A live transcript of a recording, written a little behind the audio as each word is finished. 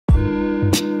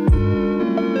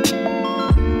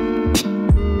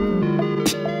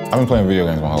I've been playing video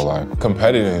games my whole life.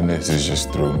 Competitiveness is just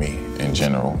through me in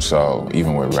general. So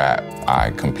even with rap, I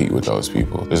compete with those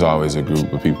people. There's always a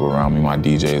group of people around me, my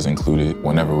DJ is included.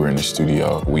 Whenever we're in the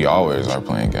studio, we always are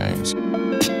playing games.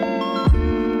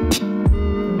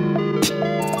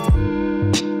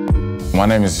 My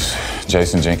name is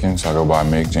Jason Jenkins. I go by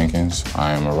Mick Jenkins.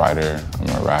 I am a writer, I'm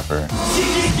a rapper.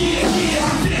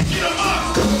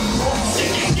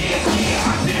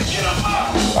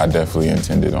 I definitely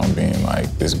intended on being like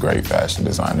this great fashion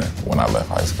designer when I left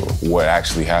high school. What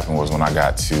actually happened was when I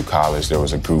got to college, there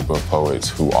was a group of poets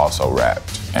who also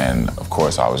rapped. And of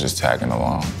course, I was just tagging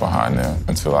along behind them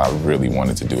until I really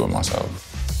wanted to do it myself.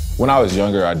 When I was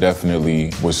younger, I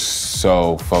definitely was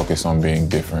so focused on being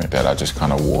different that I just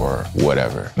kind of wore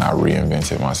whatever. And I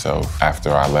reinvented myself.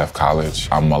 After I left college,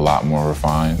 I'm a lot more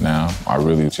refined now. I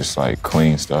really just like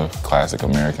clean stuff, classic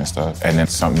American stuff, and then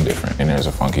something different. And there's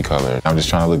a funky color. I'm just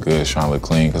trying to look good, trying to look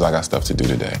clean, because I got stuff to do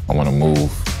today. I want to move.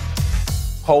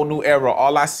 Whole new era,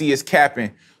 all I see is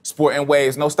capping. Sporting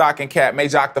waves, no stocking cap, may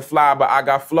jock the fly, but I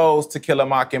got flows to kill a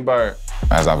mockingbird.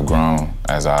 As I've grown,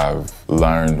 as I've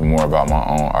learned more about my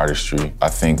own artistry, I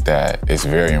think that it's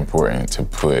very important to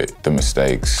put the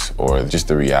mistakes or just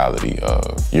the reality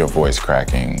of your voice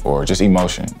cracking or just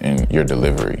emotion in your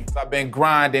delivery. I've been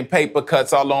grinding, paper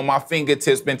cuts all on my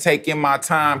fingertips, been taking my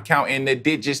time, counting the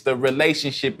digits. The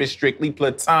relationship is strictly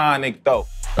platonic though.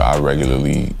 I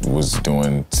regularly was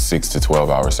doing 6 to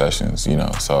 12-hour sessions, you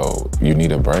know, so you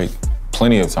need a break.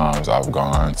 Plenty of times I've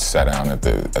gone, sat down at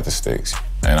the sticks,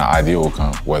 and an idea will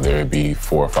come, whether it be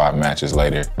 4 or 5 matches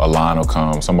later. A line will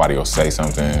come, somebody will say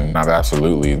something. I've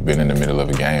absolutely been in the middle of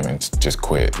a game and just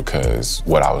quit because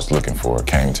what I was looking for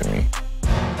came to me.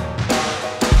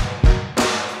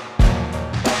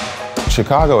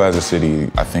 Chicago as a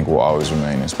city, I think, will always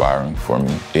remain inspiring for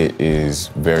me. It is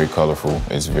very colorful,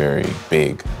 it's very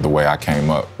big. The way I came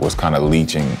up was kind of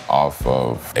leeching off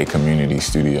of a community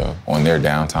studio on their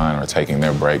downtime or taking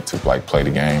their break to like play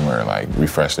the game or like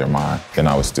refresh their mind. Then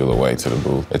I was still away to the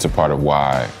booth. It's a part of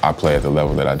why I play at the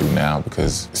level that I do now,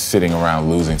 because sitting around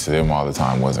losing to them all the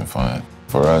time wasn't fun.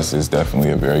 For us, it's definitely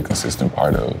a very consistent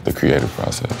part of the creative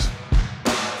process.